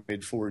 in my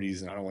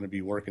mid-40s, and I don't want to be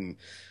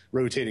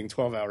rotating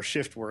 12-hour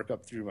shift work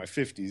up through my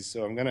 50s.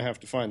 So I'm going to have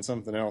to find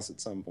something else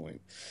at some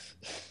point.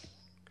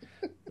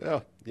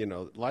 Well,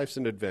 life's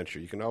an adventure.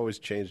 You can always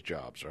change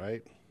jobs,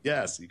 right?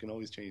 Yes, you can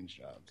always change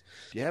jobs.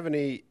 Do you have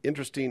any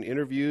interesting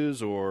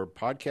interviews or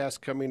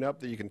podcasts coming up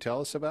that you can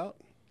tell us about?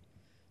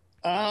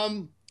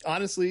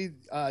 Honestly,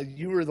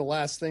 you were the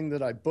last thing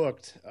that I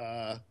booked.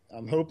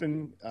 I'm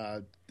hoping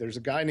there's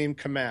a guy named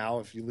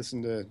Kamau, if you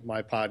listen to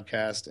my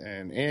podcast,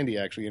 and Andy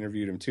actually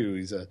interviewed him too.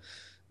 He's a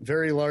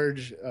very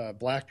large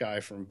black guy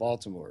from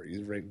Baltimore. He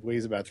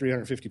weighs about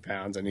 350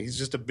 pounds, and he's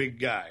just a big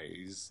guy.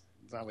 It's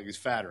not like he's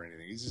fat or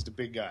anything. He's just a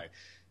big guy.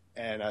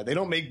 And they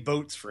don't make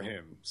boats for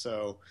him.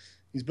 So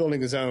he's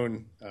building his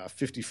own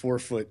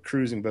 54-foot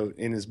cruising boat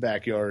in his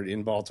backyard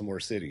in Baltimore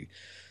City.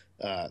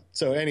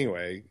 So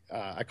anyway,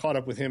 I caught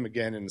up with him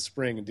again in the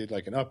spring and did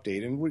an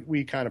update, and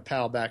we kind of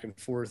pal back and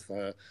forth.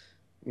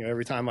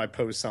 Every time I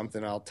post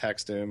something, I'll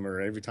text him,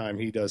 or every time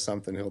he does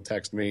something, he'll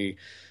text me.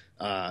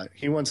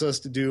 He wants us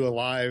to do a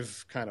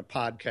live kind of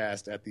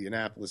podcast at the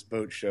Annapolis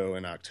Boat Show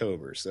in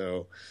October.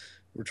 So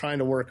we're trying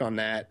to work on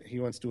that. He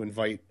wants to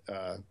invite,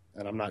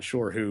 and I'm not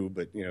sure who,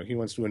 but he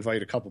wants to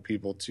invite a couple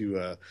people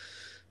to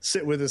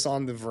sit with us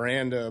on the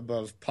veranda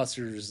above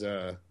Pusser's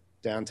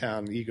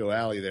downtown Ego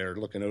Alley there,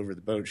 looking over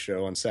the boat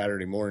show on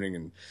Saturday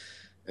morning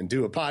and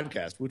do a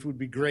podcast, which would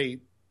be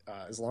great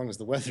as long as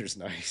the weather's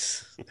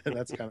nice. And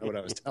that's kind of what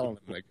I was telling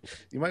him.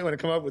 You might want to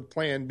come up with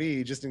plan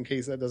B just in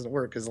case that doesn't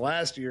work. Because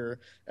last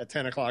year at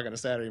 10 o'clock on a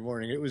Saturday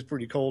morning, it was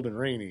pretty cold and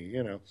rainy,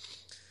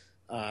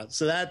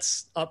 So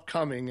that's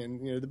upcoming.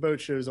 And, the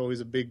boat show is always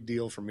a big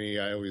deal for me.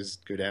 I always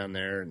go down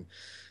there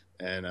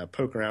and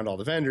poke around all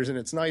the vendors. And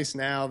it's nice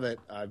now that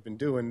I've been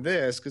doing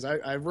this because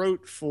I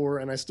wrote for,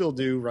 and I still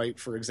do write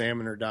for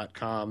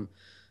Examiner.com.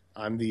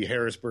 I'm the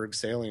Harrisburg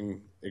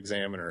Sailing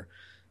Examiner,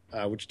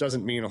 which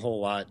doesn't mean a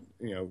whole lot.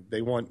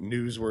 They want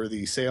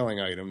newsworthy sailing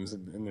items,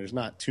 and there's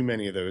not too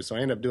many of those. So I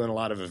end up doing a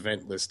lot of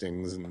event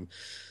listings and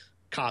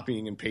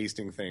copying and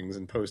pasting things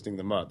and posting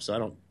them up. So I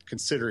don't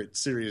consider it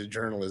serious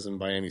journalism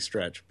by any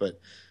stretch. But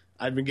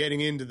I've been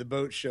getting into the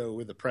boat show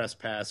with a press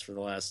pass for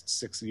the last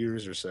 6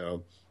 years or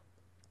so,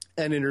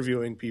 and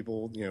interviewing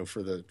people,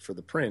 for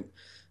the print.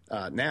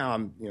 now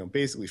I'm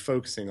basically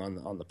focusing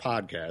on the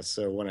podcast.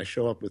 So when I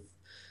show up with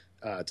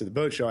to the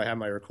boat show, I have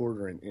my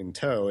recorder in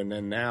tow, and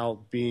then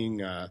now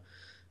being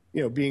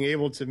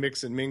able to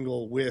mix and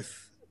mingle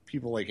with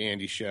people like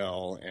Andy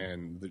Schell,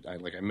 and I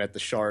met the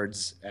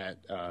Shards at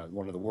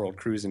one of the World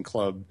Cruising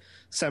Club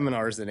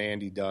seminars that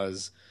Andy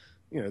does.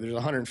 There's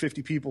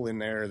 150 people in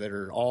there that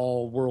are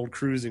all world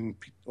cruising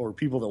or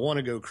people that want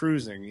to go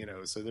cruising.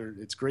 So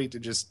it's great to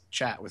just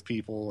chat with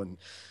people and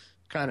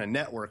kind of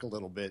network a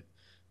little bit.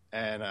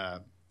 And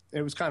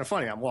it was kind of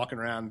funny. I'm walking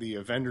around the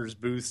vendors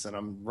booths and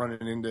I'm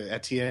running into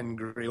Etienne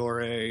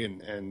Griore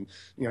and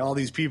all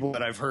these people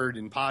that I've heard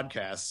in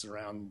podcasts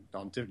around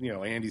on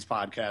Andy's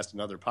podcast and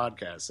other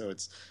podcasts. So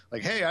it's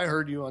like, hey, I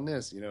heard you on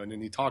this, and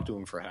then you talk to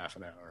him for half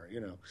an hour,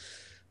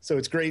 So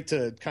it's great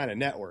to kind of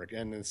network.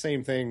 And the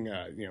same thing,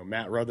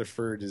 Matt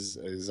Rutherford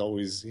is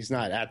always, he's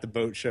not at the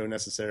boat show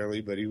necessarily,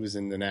 but he was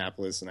in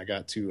Annapolis, and I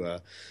got to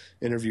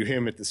interview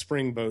him at the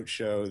spring boat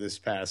show this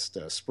past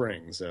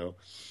spring. So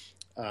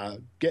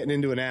getting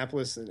into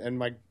Annapolis, and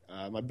my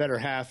better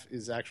half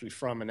is actually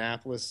from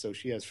Annapolis, so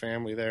she has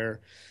family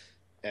there.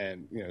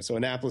 And, so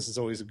Annapolis is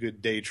always a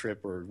good day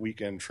trip or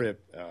weekend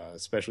trip,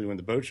 especially when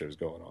the boat show is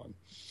going on.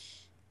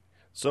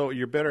 So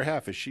your better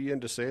half, is she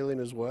into sailing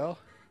as well?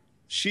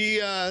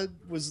 She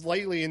was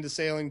lightly into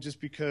sailing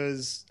just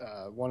because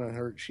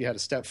she had a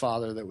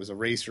stepfather that was a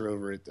racer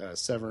over at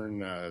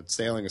Severn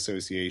Sailing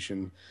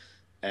Association,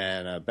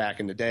 and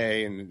back in the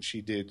day, and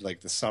she did like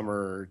the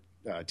summer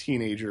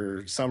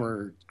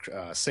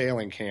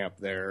sailing camp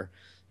there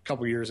a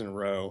couple years in a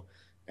row.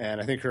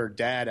 And I think her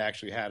dad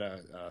actually had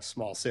a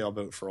small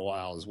sailboat for a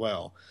while as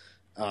well.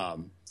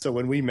 So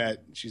when we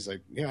met, she's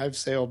like, yeah, I've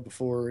sailed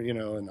before,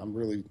 and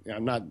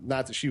I'm not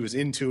that she was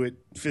into it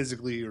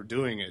physically or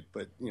doing it,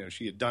 but,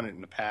 she had done it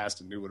in the past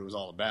and knew what it was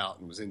all about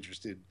and was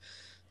interested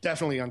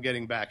definitely on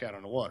getting back out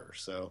on the water.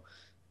 So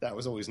that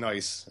was always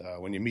nice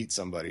when you meet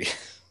somebody,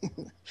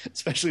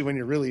 especially when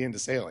you're really into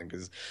sailing.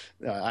 Because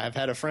I've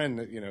had a friend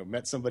that,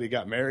 met somebody,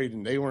 got married,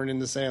 and they weren't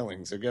into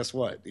sailing. So guess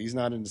what? He's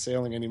not into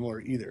sailing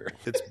anymore either.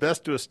 It's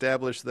best to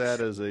establish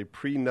that as a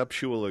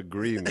prenuptial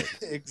agreement.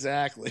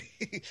 Exactly.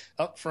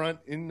 Up front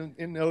in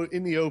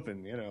the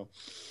open,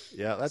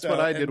 Yeah, that's what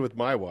I did with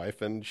my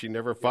wife, and she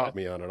never fought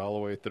me on it all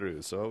the way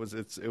through. So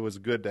it was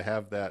good to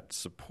have that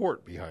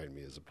support behind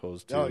me as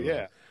opposed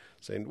to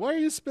saying, why are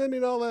you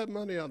spending all that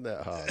money on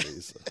that hobby?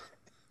 So.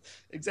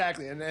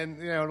 Exactly. And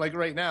like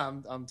right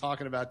now I'm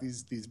talking about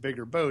these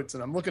bigger boats,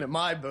 and I'm looking at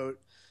my boat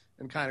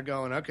and kind of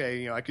going,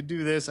 okay, I could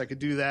do this, I could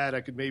do that,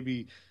 I could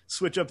maybe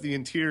switch up the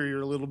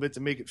interior a little bit to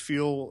make it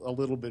feel a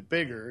little bit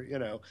bigger,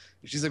 And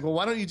she's like, well,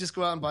 why don't you just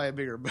go out and buy a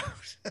bigger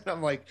boat? And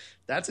I'm like,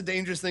 that's a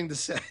dangerous thing to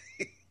say.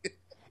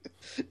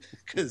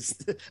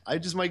 Because I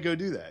just might go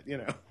do that,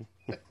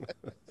 But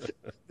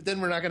then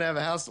we're not going to have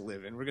a house to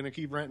live in. We're going to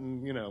keep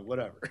renting,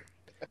 whatever.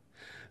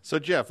 So,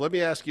 Jeff, let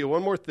me ask you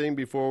one more thing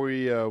before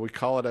we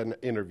call it an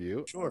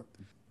interview. Sure.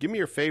 Give me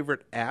your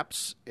favorite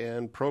apps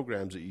and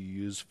programs that you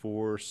use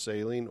for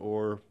sailing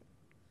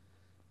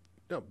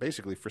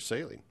basically for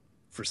sailing.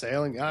 For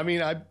sailing? I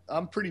mean,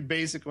 I'm pretty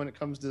basic when it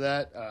comes to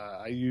that.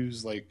 I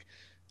use it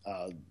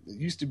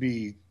used to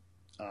be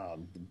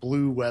the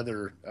Blue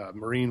Weather,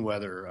 Marine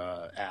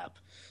Weather app,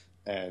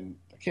 and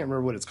I can't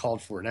remember what it's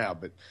called for now,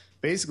 but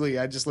basically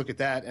I just look at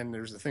that, and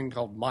there's a thing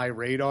called My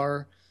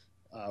Radar,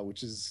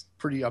 which is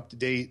pretty up to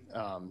date,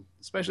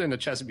 especially in the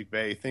Chesapeake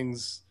Bay.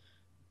 Things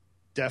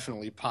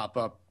definitely pop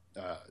up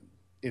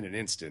in an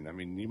instant. I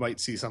mean, you might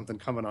see something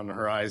coming on the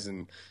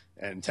horizon,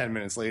 and 10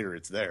 minutes later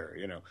it's there.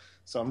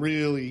 So I'm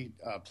really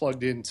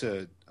plugged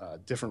into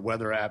different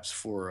weather apps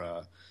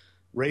for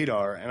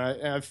radar, and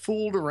I've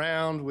fooled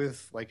around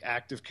with like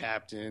Active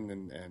Captain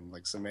and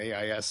like some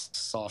AIS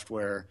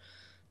software,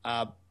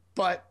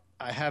 but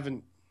I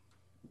haven't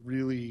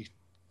really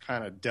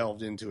kind of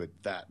delved into it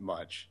that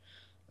much.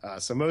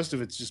 So most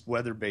of it's just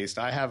weather-based.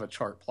 I have a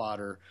chart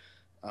plotter,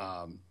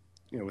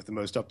 with the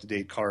most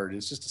up-to-date card.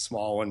 It's just a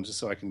small one just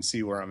so I can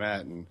see where I'm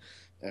at.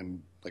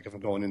 And like if I'm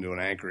going into an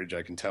anchorage,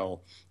 I can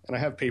tell. And I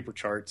have paper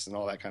charts and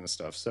all that kind of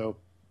stuff. So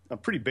I'm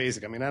pretty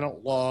basic. I mean, I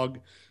don't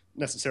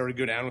necessarily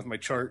go down with my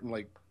chart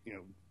and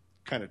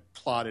kind of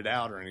plot it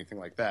out or anything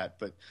like that.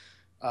 But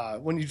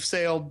when you've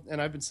sailed, and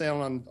I've been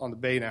sailing on the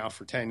bay now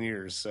for 10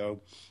 years,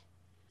 so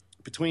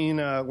between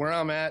where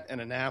I'm at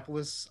and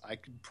Annapolis, I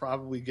could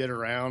probably get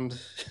around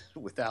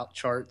without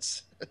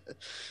charts.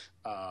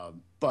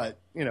 But,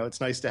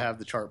 it's nice to have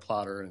the chart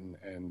plotter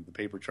and the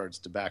paper charts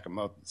to back them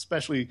up,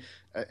 especially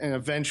and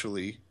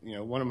eventually,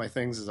 one of my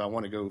things is I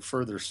want to go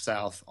further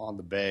south on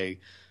the bay,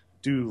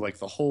 do like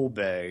the whole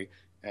bay.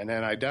 And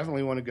then I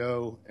definitely want to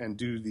go and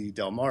do the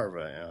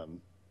Delmarva.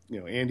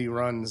 Andy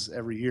runs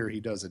every year. He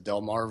does a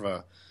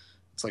Delmarva.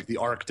 It's like the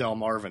Arc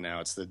Delmarva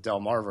now. It's the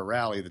Delmarva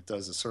Rally that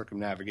does the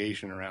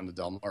circumnavigation around the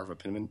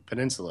Delmarva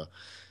Peninsula.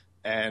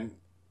 And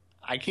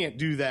I can't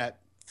do that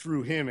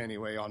through him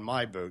anyway on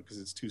my boat because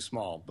it's too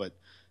small. But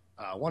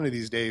one of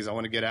these days I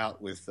want to get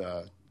out with,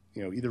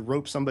 either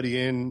rope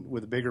somebody in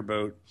with a bigger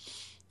boat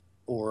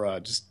or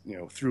just,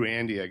 through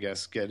Andy, I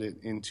guess, get it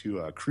into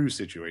a crew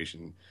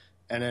situation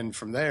And then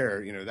from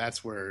there,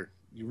 that's where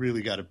you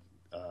really got to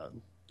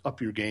up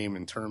your game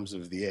in terms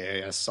of the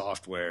AIS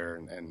software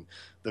and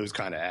those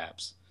kind of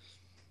apps.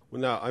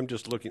 Well, now I'm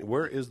just looking.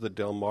 Where is the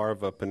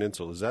Delmarva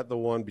Peninsula? Is that the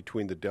one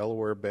between the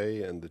Delaware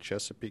Bay and the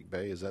Chesapeake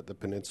Bay? Is that the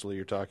peninsula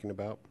you're talking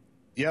about?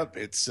 Yep,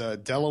 it's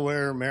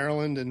Delaware,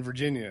 Maryland, and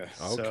Virginia.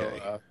 Okay.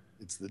 So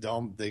it's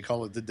they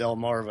call it the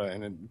Delmarva,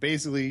 and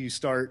basically you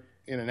start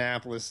in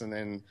Annapolis, and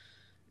then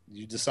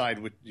you decide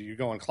what you're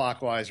going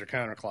clockwise or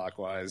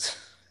counterclockwise.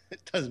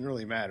 It doesn't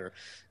really matter.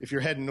 If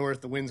you're heading north,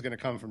 the wind's going to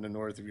come from the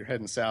north. If you're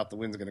heading south, the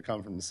wind's going to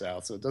come from the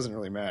south. So it doesn't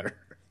really matter.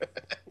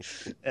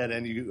 And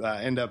then you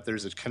end up,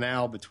 there's a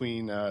canal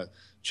between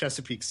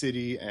Chesapeake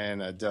City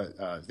and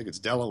I think it's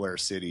Delaware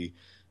City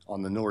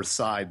on the north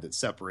side that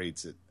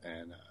separates it.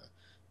 And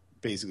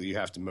basically you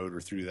have to motor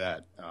through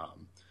that.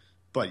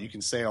 But you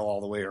can sail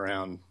all the way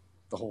around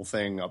the whole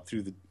thing up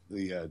through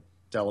the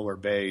Delaware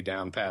Bay,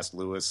 down past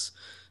Lewis,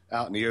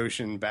 out in the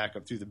ocean, back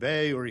up through the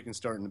bay, or you can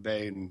start in the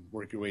bay and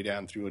work your way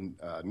down through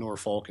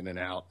Norfolk and then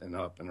out and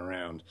up and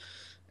around.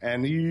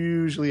 And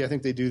usually I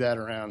think they do that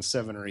around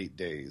 7 or 8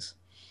 days.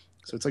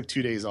 So it's like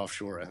 2 days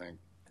offshore, I think.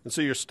 And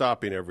so you're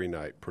stopping every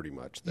night pretty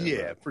much then,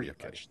 Yeah, right? pretty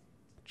Okay. much.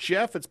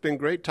 Jeff, it's been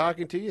great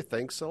talking to you.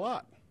 Thanks a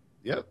lot.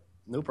 Yep,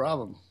 no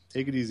problem.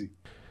 Take it easy.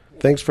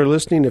 Thanks for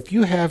listening. If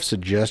you have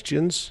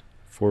suggestions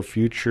for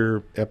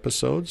future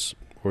episodes,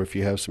 or if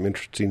you have some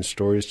interesting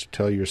stories to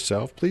tell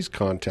yourself, please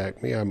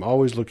contact me. I'm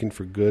always looking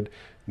for good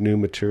new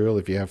material.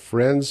 If you have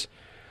friends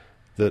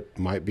that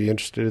might be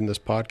interested in this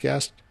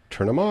podcast,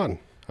 turn them on.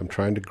 I'm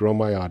trying to grow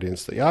my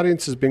audience. The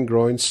audience has been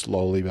growing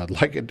slowly, but I'd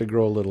like it to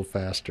grow a little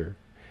faster.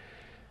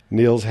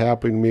 Neil's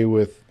helping me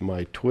with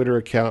my Twitter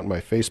account,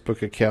 my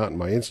Facebook account, and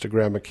my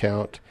Instagram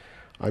account.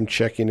 I'm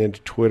checking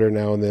into Twitter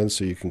now and then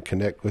so you can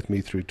connect with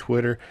me through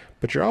Twitter.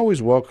 But you're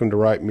always welcome to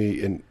write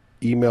me an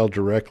email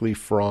directly,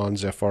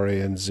 Franz,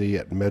 F-R-A-N-Z,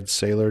 at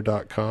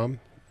medsailor.com.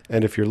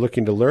 And if you're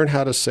looking to learn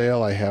how to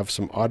sail, I have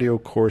some audio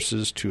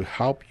courses to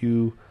help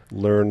you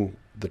learn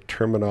the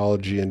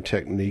terminology and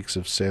techniques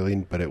of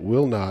sailing, but it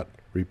will not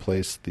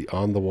replace the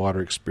on-the-water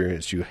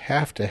experience you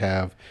have to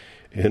have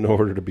in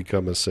order to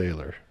become a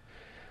sailor.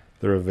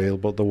 They're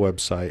available at the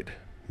website,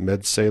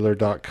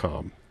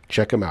 medsailor.com.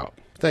 Check them out.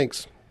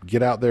 Thanks.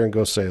 Get out there and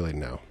go sailing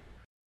now.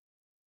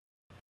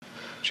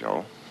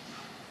 Joe?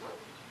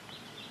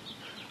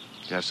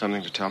 Do you have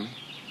something to tell me?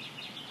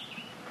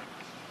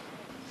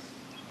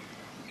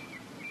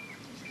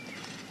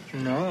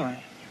 No,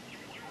 I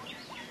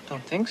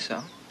don't think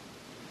so.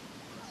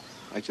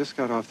 I just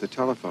got off the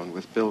telephone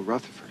with Bill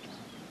Rutherford.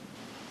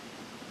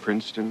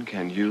 Princeton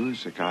can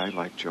use a guy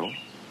like Joe.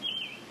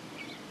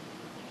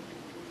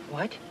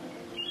 What?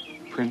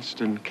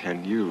 Princeton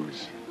can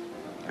use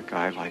a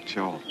guy like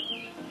Joe.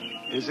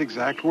 His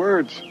exact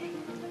words.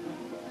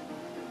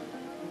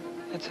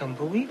 That's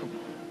unbelievable.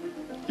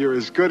 You're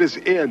as good as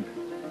in.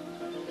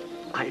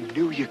 I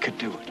knew you could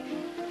do it.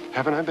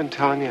 Haven't I been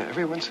telling you,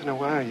 every once in a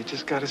while, you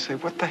just gotta say,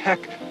 what the heck,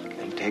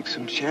 and take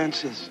some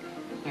chances.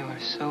 You are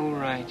so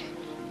right.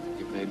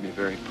 You've made me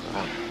very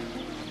proud.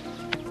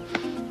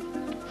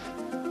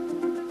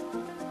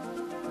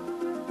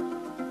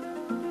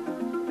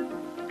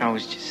 I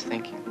was just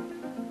thinking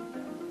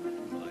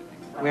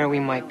where we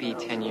might be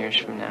 10 years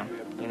from now,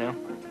 you know?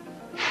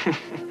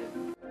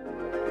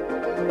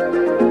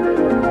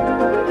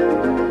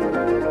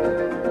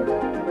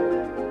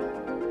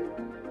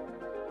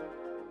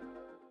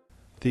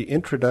 The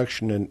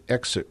introduction and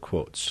exit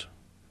quotes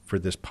for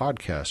this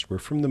podcast were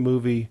from the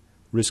movie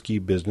Risky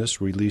Business,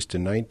 released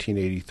in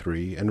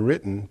 1983 and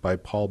written by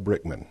Paul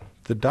Brickman.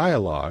 The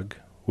dialogue,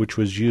 which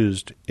was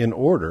used in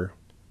order,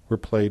 were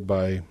played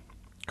by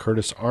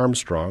Curtis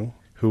Armstrong,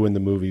 who in the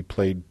movie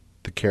played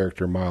the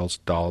character Miles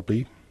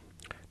Dalby,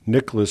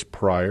 Nicholas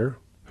Pryor,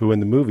 who in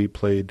the movie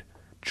played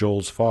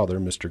Joel's father,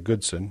 Mr.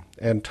 Goodson,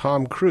 and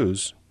Tom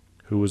Cruise,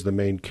 who was the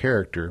main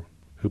character,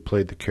 who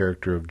played the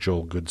character of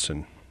Joel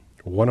Goodson.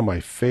 One of my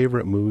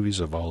favorite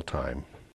movies of all time.